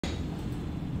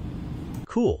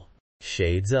cool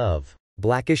shades of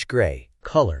blackish gray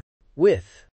color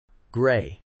with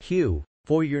gray hue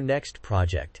for your next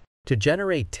project. To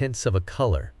generate tints of a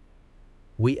color,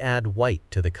 we add white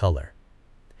to the color,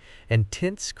 and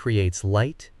tints creates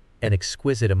light and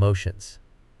exquisite emotions.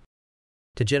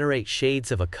 To generate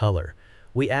shades of a color,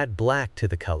 we add black to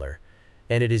the color,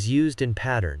 and it is used in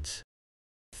patterns.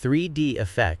 3D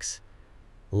effects,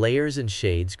 layers and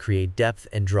shades create depth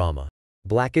and drama.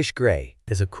 blackish gray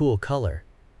Is a cool color,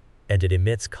 and it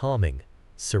emits calming,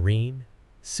 serene,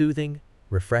 soothing,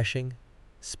 refreshing,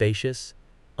 spacious,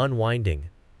 unwinding,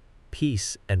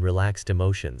 peace and relaxed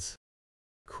emotions.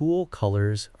 Cool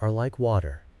colors are like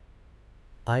water,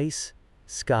 ice,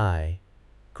 sky,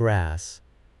 grass,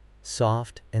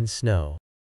 soft and snow.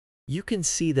 You can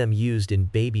see them used in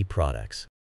baby products,